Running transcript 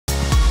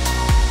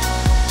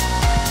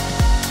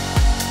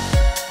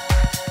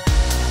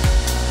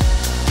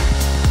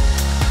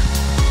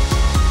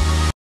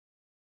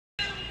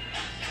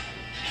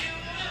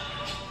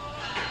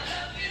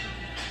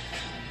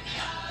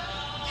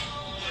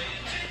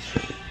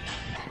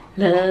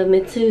Love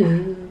me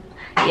too.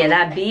 Yeah,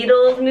 that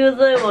Beatles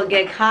music will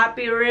get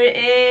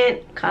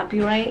copyright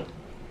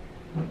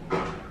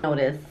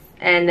notice,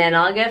 and then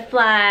I'll get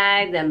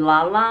flagged and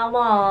blah blah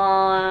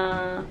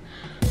blah.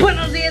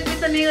 Buenos dias,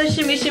 mis amigos.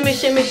 Shimmy, shimmy,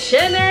 shimmy,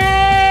 shimmy.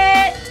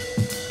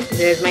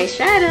 There's my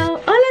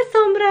shadow. Hola,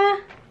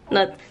 sombra.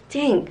 No,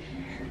 dang.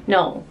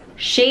 No,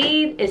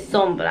 shade is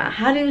sombra.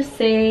 How do you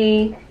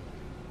say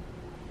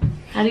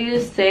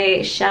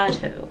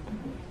shadow?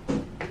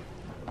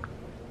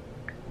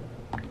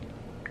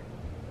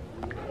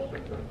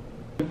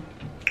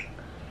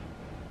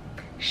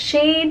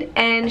 Shade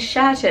and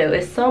shadow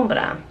is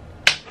sombra.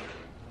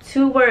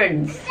 2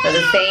 words for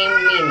the same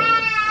meaning.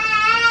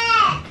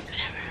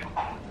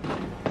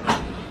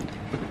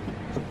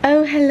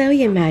 Oh, hello,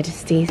 your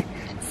majesty.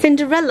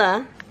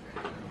 Cinderella,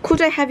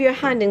 could I have your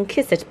hand and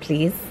kiss it,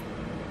 please?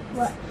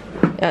 What?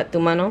 Tu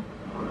mano.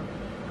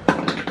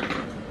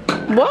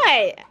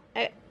 What?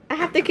 I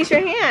have to kiss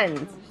your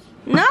hands.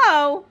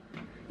 No!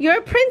 You're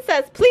a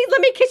princess. Please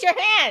let me kiss your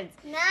hands.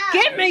 No.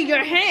 Give me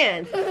your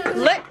hands.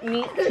 Let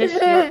me kiss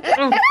your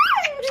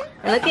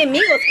Look at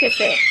me, let's kiss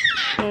it.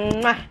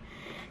 Mwah.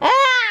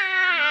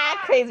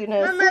 Ah,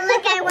 craziness. Mama,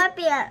 look, I whip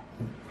it.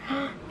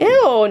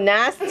 Ew,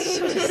 nasty.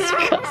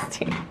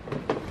 Disgusting.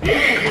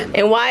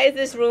 And why is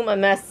this room a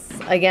mess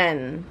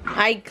again?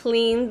 I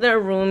cleaned the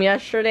room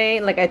yesterday.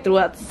 Like, I threw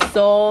out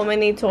so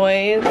many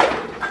toys.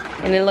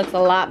 And it looks a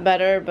lot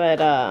better, but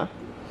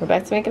we're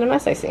back to making a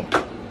mess, I see.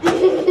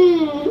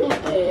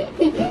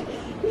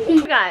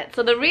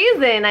 So the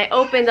reason I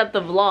opened up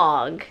the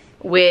vlog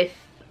with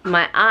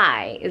my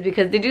eye is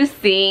because did you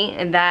see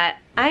that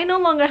I no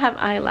longer have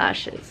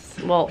eyelashes?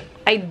 Well,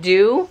 I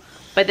do,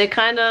 but they're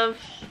kind of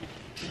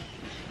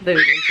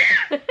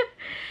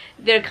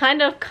they're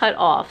kind of cut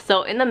off.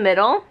 So in the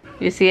middle,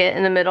 you see it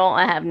in the middle,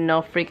 I have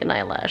no freaking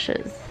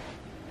eyelashes.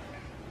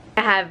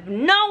 I have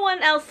no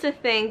one else to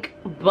thank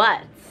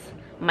but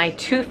my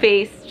Too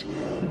Faced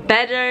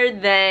Better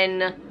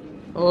Than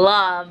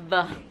Love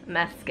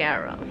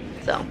mascara.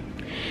 So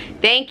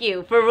thank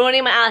you for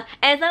ruining my eyelash.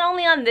 And it's not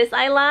only on this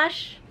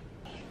eyelash,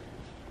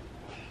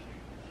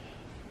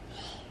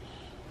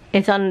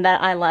 it's on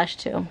that eyelash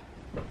too.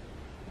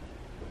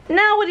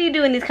 Now what do you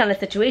do in these kind of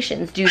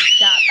situations? Do you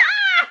stop?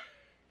 Ah!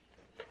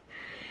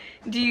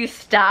 Do you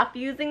stop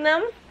using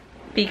them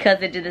because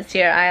they did this to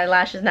your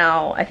eyelashes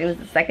now? I think it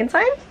was the 2nd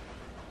time.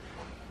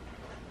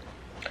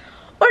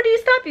 Or do you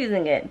stop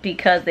using it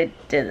because they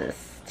did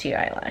this to your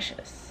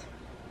eyelashes?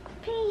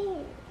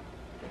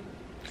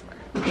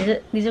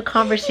 These are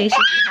conversations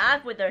we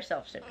have with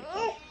ourselves, people.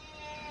 I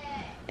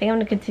think I'm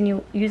gonna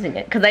continue using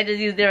it because I just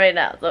used it right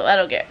now, so I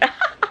don't care.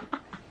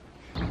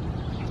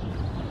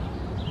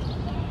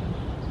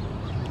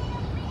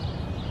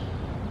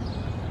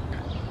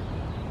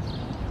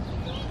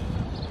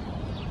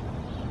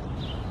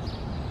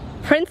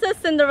 Princess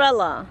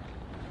Cinderella.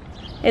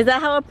 Is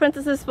that how a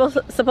princess is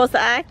supposed to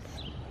act?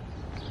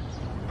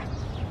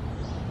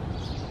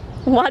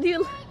 Why do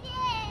you?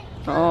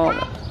 Oh.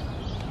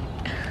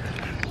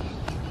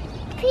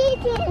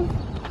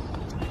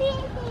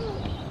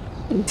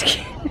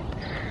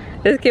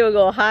 This kid will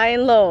go high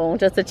and low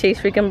just to chase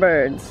freaking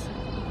birds.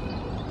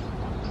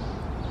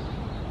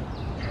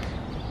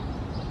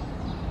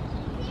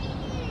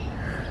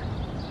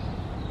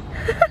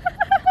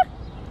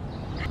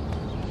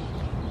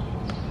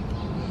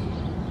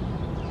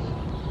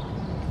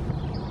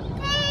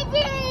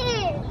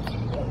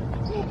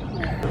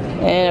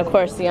 And of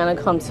course Ziana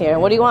comes here.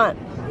 What do you want?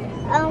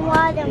 A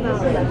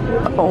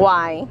watermelon.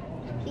 Why?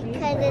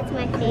 Because it's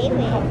my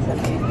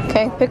favorite.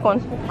 Okay, pick one.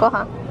 Go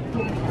on.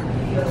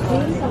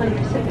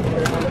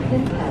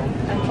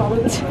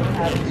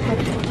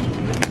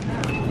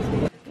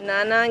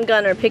 Nana and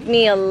Gunner, pick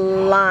me a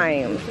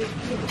lime.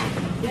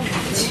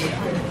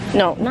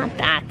 No, not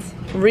that.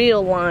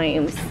 Real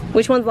limes.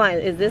 Which one's lime?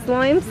 Is this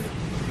limes?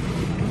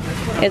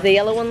 Is the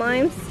yellow one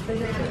limes?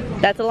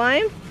 That's a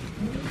lime?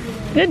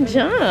 Good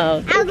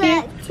job. I'll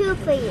get 2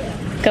 for you.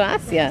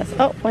 Gracias.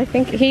 Oh, I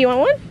think, here, you want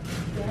one?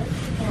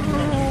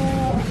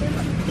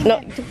 No,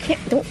 you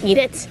can't, don't eat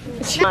it.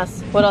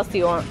 What else do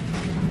you want?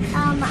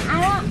 I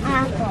want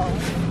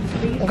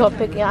apple. Go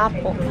pick your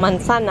apple.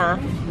 Manzana.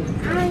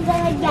 I'm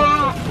gonna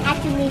get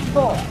actually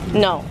 4.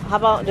 No, how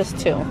about just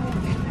 2? No,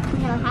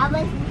 how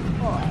about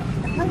 4?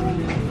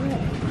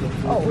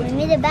 Oh, we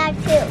need a bag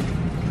too.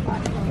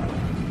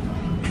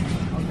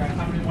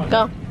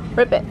 Go,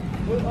 rip it.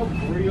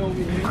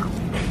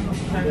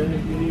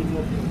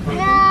 No!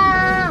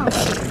 I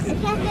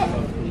can't get...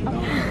 Oh,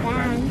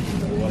 man.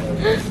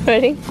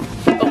 Ready?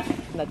 Oh,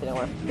 that didn't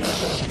work.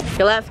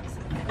 Your left.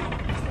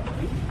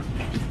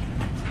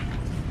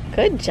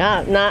 Good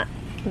job. Not.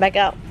 Back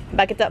out.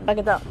 Back it up. Back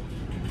it up.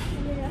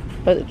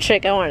 That was a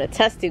trick. I wanted to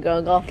test you,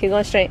 girl. Go. Keep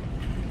going straight.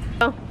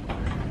 Go.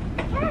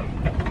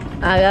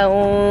 Haga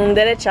un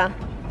derecha.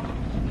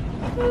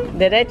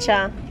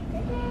 Derecha.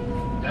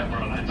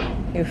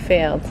 You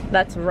failed.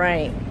 That's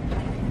right.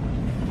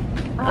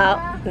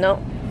 Oh, no.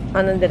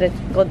 Anda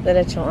derecho. Go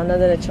derecho. Anda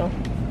derecho.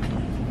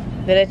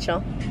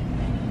 Derecho.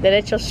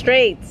 Derecho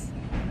straight.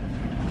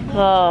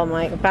 Oh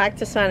my, back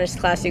to Spanish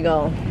class you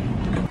go.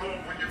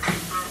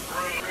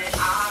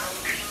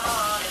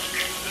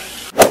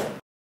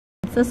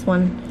 What's this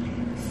one?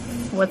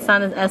 What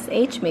sound does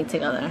SH make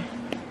together?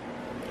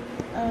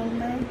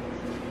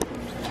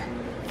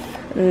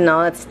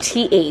 No, that's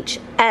TH.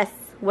 S.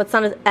 What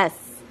sound is S?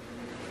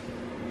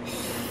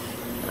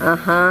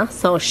 Uh-huh.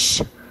 So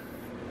sh.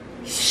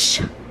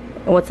 Sh.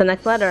 What's the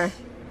next letter?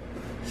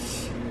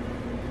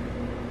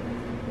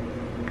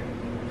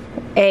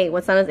 A.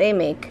 What sound does A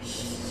make?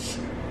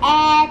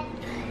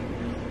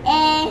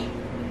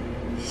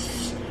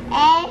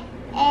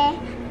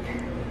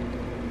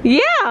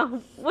 Yeah.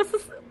 What's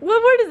this?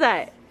 What word is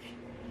that?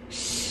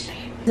 This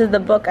is the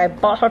book I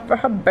bought her for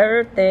her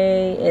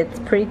birthday. It's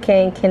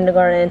pre-K and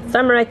kindergarten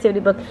summer activity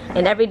book,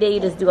 and every day you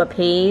just do a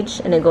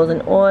page and it goes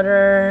in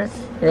order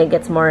and it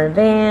gets more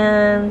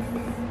advanced.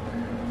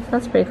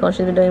 That's pretty cool.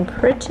 She's been doing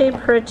pretty.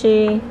 Where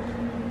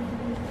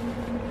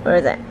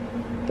is it?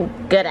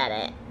 Good at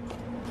it.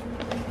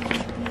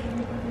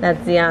 That's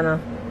Ziana.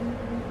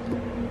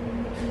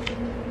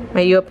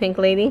 Are you a pink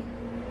lady?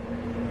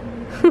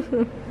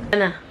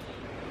 Anna.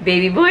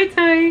 Baby boy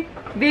toy.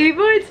 Baby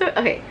boy toy.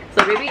 Okay,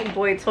 so baby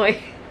boy toy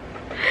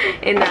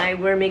and I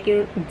were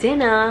making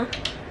dinner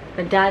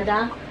for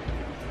Dada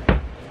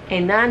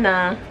and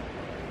Nana.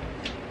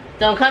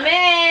 Don't come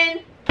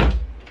in.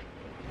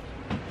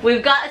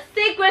 We've got a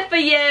secret for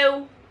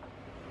you.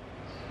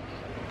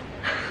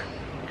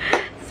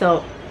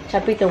 So,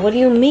 Chapito, what are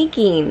you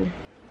making?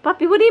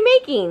 Papi, what are you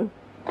making?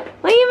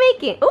 What are you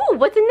making? Oh,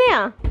 what's in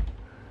there?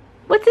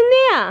 What's in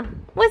there?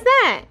 What's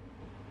that?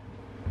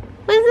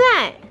 What's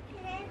that?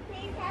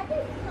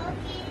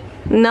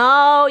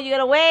 No, you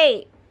gotta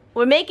wait.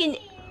 We're making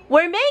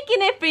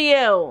it for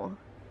you.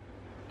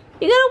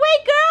 You gotta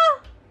wait,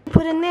 girl.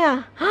 Put in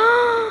there.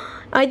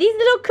 Are these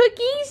little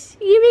cookies?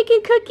 You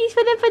making cookies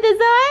for them for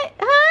dessert?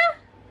 Huh?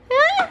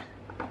 Huh?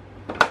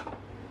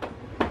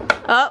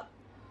 Oh,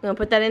 you gonna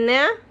put that in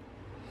there?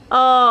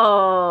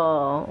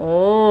 Oh,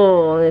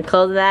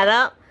 close that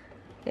up.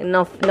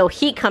 No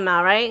heat come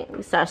out, right?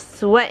 You start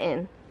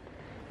sweating.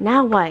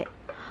 Now what?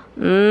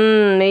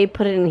 Maybe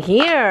put it in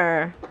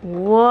here.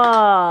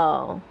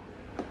 Whoa.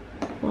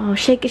 Whoa,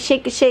 shake it.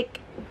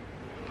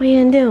 What are you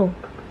gonna do?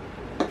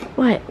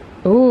 What?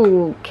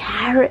 Ooh,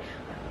 carrot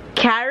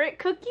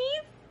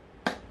cookies?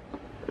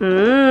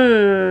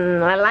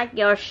 I like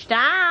your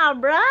style,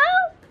 bro.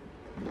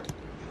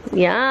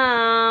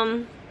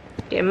 Yum.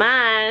 ¿Qué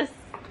más?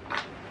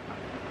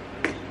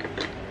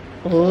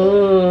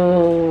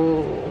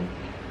 Ooh.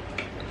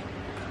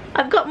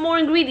 I've got more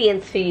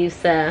ingredients for you,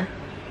 sir.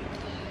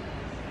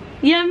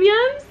 Yum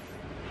yums?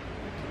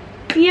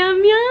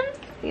 Yum yums?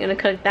 You're gonna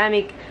cook that,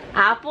 make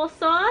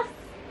applesauce?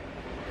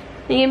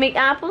 You gonna make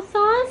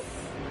applesauce?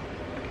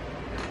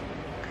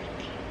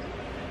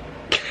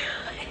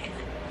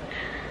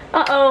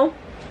 Uh-oh.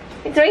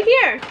 It's right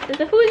here.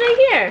 The food's right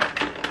here.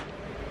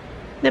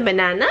 The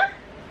banana?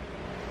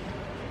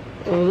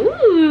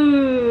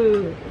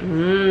 Ooh.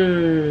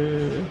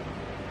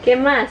 ¿Qué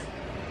más?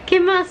 ¿Qué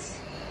más?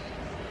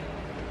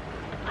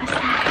 What's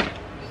that?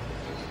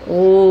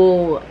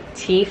 Ooh,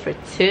 tea for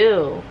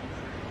two.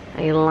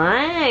 I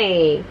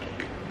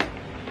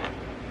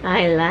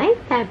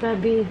like that,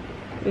 Bubby.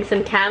 Need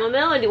some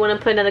chamomile, or do you want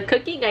to put another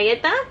cookie?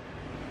 Galleta?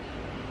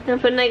 You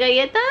want to put another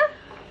galleta?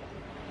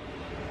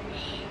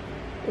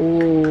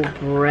 Ooh,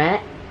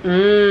 bread.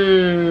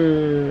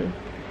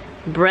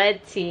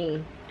 Bread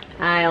tea.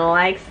 I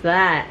likes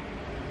that.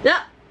 No,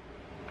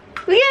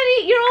 we gotta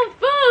eat your own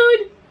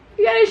food.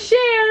 You gotta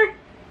share.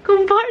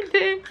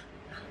 Comparte.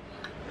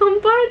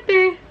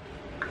 Comparte.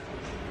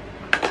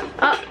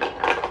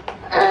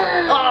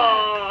 Oh.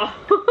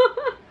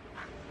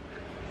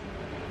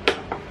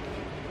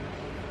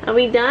 Are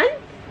we done?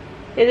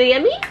 Is it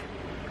yummy?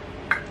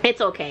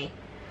 It's okay.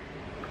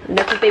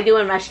 That's what they do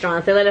in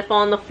restaurants. They let it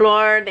fall on the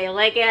floor, they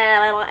like it,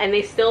 and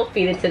they still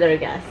feed it to their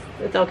guests.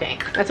 It's okay.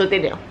 That's what they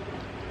do.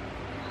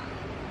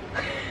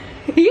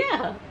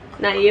 Yeah.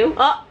 Not you?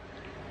 Oh.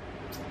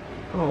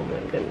 Oh my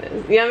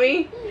goodness.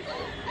 Yummy?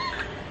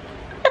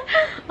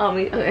 Oh,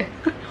 me. Okay.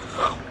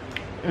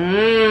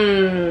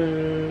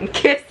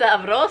 Que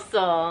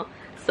sabroso.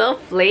 So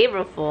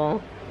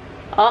flavorful.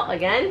 Oh,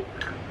 again?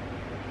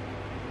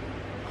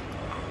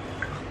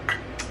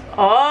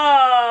 Oh,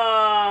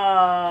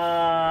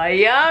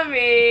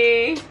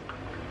 yummy.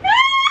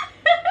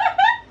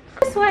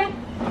 This way.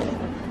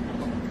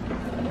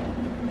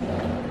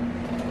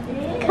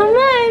 Come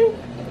on.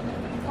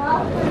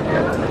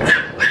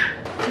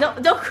 No,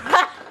 don't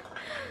cry.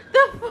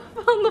 Don't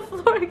fall on the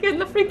floor again,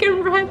 the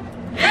freaking red.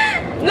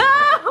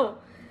 No!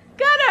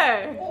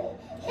 Gunner!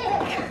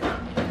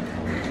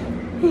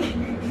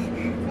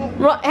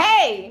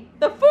 Hey!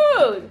 The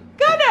food!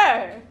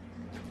 Gunner!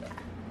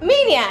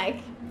 Maniac!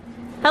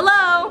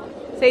 Hello?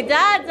 Say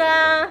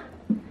Dada!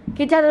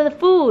 Give Dada the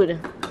food.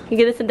 Can you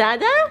give this to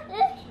Dada?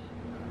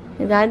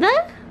 Hey,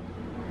 Dada?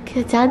 Give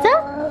it to Dada?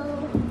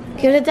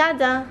 Give it to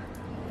Dada.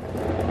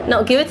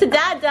 No, give it to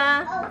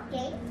Dada.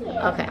 Okay.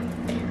 Okay.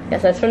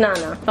 Yes, that's for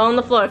Nana. Fell on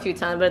the floor a few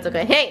times, but it's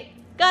okay. Hey!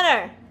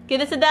 Gunner! Give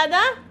this to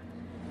Dada.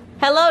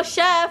 Hello,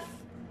 Chef.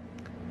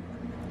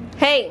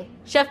 Hey,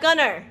 Chef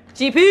Gunner.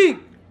 GP.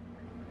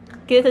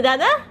 Give it to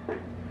Dada.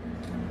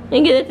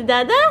 And give it to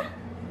Dada.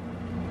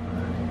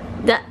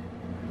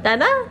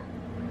 Dada?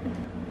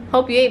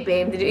 Hope you ate,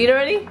 babe. Did you eat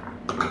already?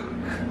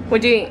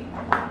 What'd you eat?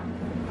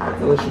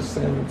 Delicious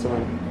salmon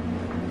time.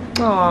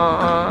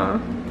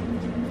 Aww.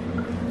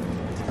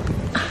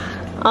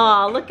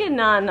 Aw, look at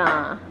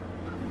Nana.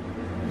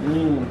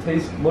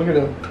 Taste, look at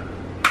him.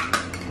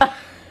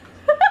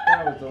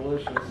 That was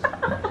delicious.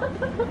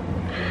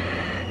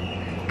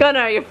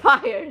 Gunnar, you're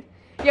fired.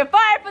 You're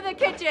fired from the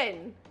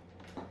kitchen.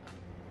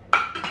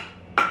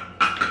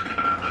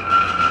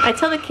 I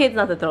tell the kids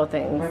not to throw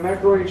things. My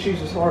macaroni and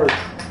cheese is hard.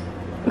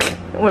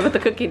 What about the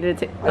cookie?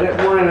 Did it I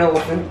didn't want an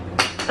elephant.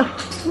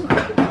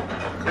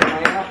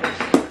 My apples.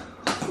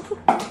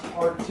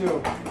 Hard too.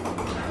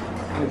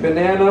 My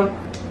banana.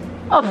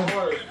 Oh.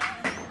 Hard.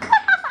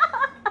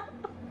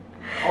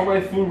 All my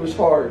food was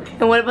hard.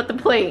 And what about the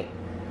plate?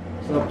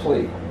 It's not a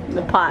plate.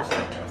 The pot.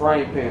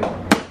 Frying pan.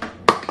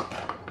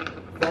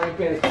 Frying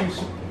pan is too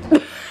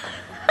small.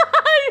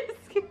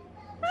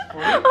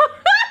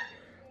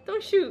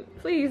 Don't shoot,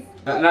 please.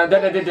 No, don't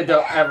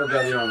ever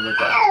go the arm with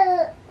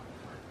that.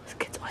 This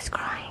kid's always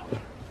crying.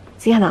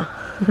 Ziana.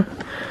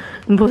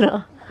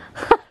 Buddha.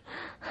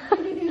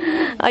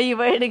 Are you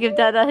ready to give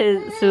Dada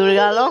su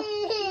regalo?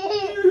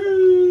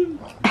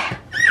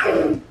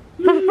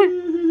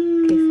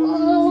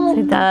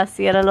 Okay, Dada,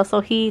 cierra los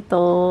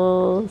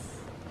ojitos.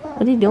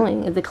 What are you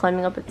doing? Is it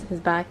climbing up his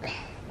back?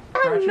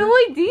 I have no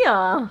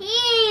idea. Key,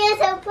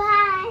 it's a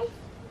pie.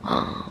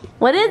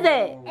 What is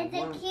it? It's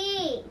a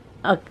key.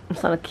 Oh,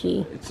 it's not a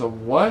key. It's a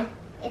what?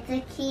 It's a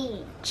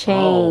key. Chain.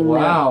 Oh,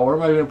 wow. Where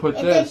am I going to put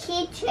this? It's a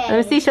keychain. Let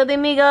me see. Show the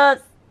amigos.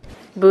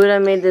 Buddha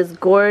made this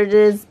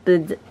gorgeous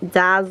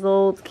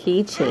bedazzled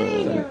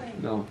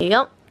keychain. No. Here you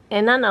go.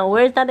 And Nana,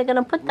 where's Daddy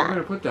gonna put Where am I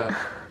that? going to put that?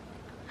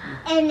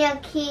 And your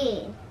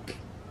key.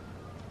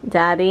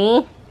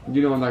 Daddy?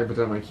 You know I'm not going to put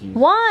that on my keys.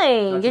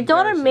 Why? That's Your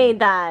daughter embarrassing. made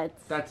that.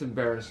 That's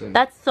embarrassing.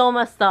 That's so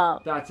messed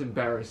up. That's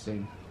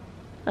embarrassing.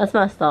 That's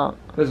messed up.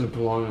 Doesn't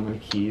belong on my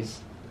keys.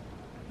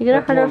 You're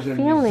gonna That hurt her belongs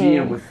in a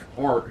museum feelings.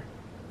 with art.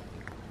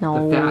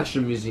 No. The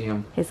fashion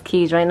museum. His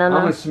keys, right, I'm Nana?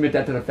 going to submit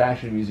that to the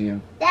fashion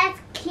museum. That's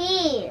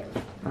keys.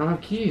 I don't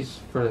have keys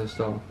for this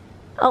though.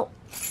 Oh.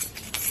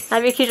 I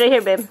have your keys right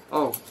here, babe.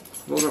 Oh,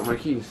 those aren't my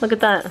keys. Look at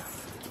that.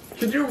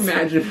 Could you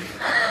imagine?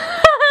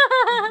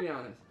 Let's be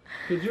honest.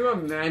 Could you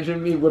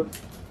imagine me with?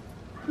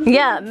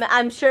 Yeah,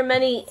 I'm sure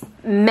many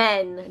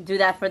men do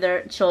that for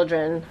their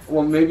children.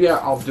 Well, maybe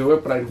I'll do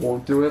it, but I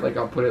won't do it. Like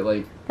I'll put it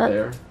like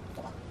there.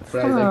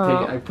 But I like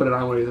take it. I put it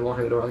on when he's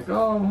walking the door. Like,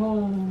 oh, I'm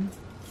home.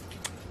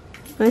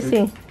 Let me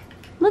see.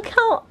 Look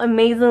how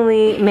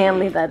amazingly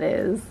manly that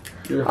is.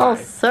 You're Oh,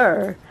 high.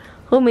 sir.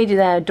 Who made you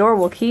that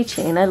adorable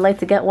keychain? I'd like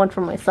to get one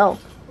for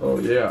myself. Oh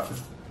yeah.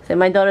 Say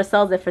my daughter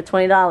sells it for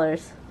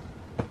 $20.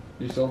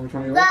 You sell them for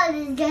 $20? Well,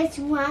 there's just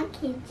one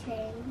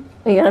keychain.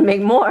 You gotta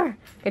make more.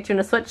 Get you in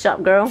a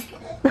sweatshop, girl.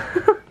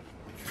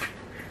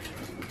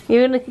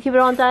 You gonna keep it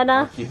on, I'll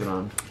Dada? keep it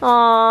on.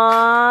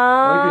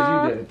 Aww. Only because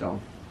you did it though.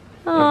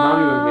 If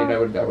mommy would have made that,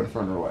 I would have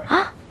thrown her away.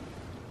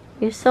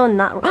 You're so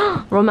not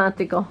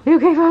romantical. You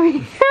okay,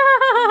 mommy?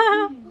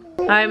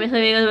 Alright, Miss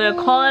Amigos, we're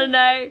gonna call it a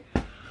night.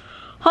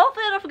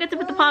 Hopefully I don't forget to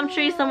put the palm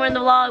tree somewhere in the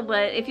vlog,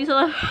 but if you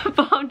saw the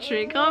palm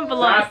tree, comment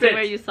below and see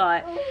where you saw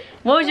it.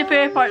 What was your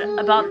favorite part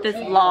about this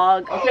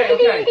vlog? Okay.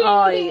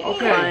 Oh, you're Okay.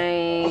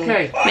 crying.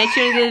 Okay. Make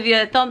sure to give you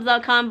a thumbs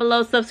up, comment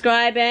below,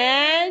 subscribe,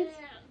 and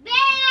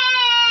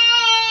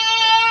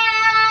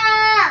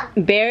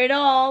bear it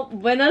all.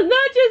 Buenas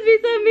noches,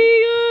 mis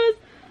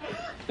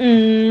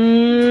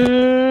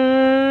amigos.